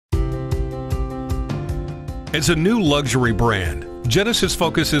As a new luxury brand, Genesis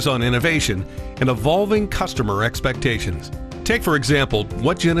focuses on innovation and evolving customer expectations. Take, for example,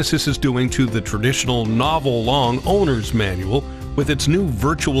 what Genesis is doing to the traditional novel-long owner's manual with its new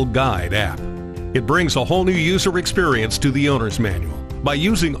Virtual Guide app. It brings a whole new user experience to the owner's manual by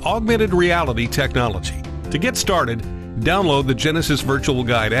using augmented reality technology. To get started, download the Genesis Virtual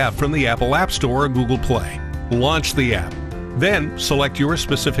Guide app from the Apple App Store or Google Play. Launch the app. Then select your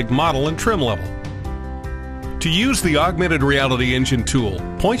specific model and trim level. To use the Augmented Reality Engine tool,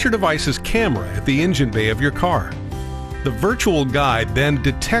 point your device's camera at the engine bay of your car. The Virtual Guide then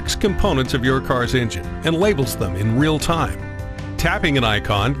detects components of your car's engine and labels them in real time. Tapping an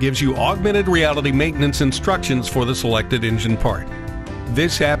icon gives you augmented reality maintenance instructions for the selected engine part.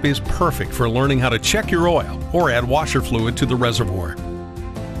 This app is perfect for learning how to check your oil or add washer fluid to the reservoir.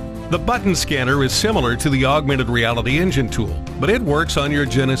 The button scanner is similar to the Augmented Reality Engine tool, but it works on your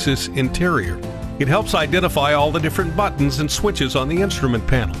Genesis interior. It helps identify all the different buttons and switches on the instrument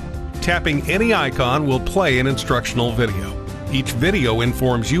panel. Tapping any icon will play an instructional video. Each video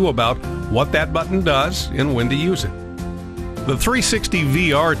informs you about what that button does and when to use it. The 360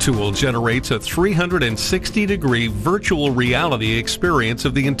 VR tool generates a 360-degree virtual reality experience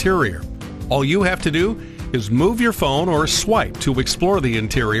of the interior. All you have to do is move your phone or swipe to explore the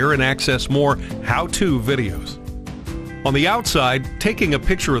interior and access more how-to videos. On the outside, taking a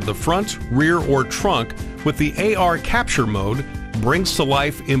picture of the front, rear, or trunk with the AR capture mode brings to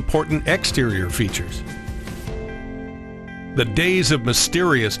life important exterior features. The days of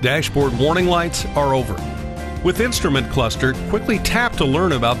mysterious dashboard warning lights are over. With Instrument Cluster, quickly tap to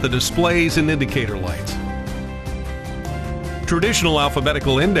learn about the displays and indicator lights. Traditional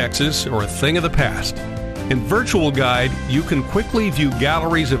alphabetical indexes are a thing of the past. In Virtual Guide, you can quickly view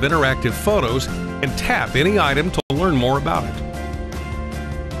galleries of interactive photos and tap any item to learn more about it.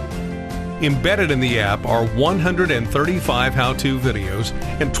 Embedded in the app are 135 how-to videos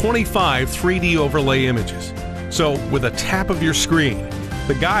and 25 3D overlay images. So, with a tap of your screen,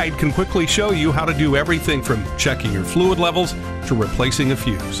 the guide can quickly show you how to do everything from checking your fluid levels to replacing a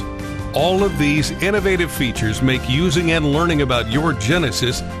fuse. All of these innovative features make using and learning about your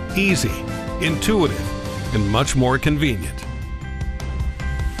Genesis easy, intuitive, and much more convenient.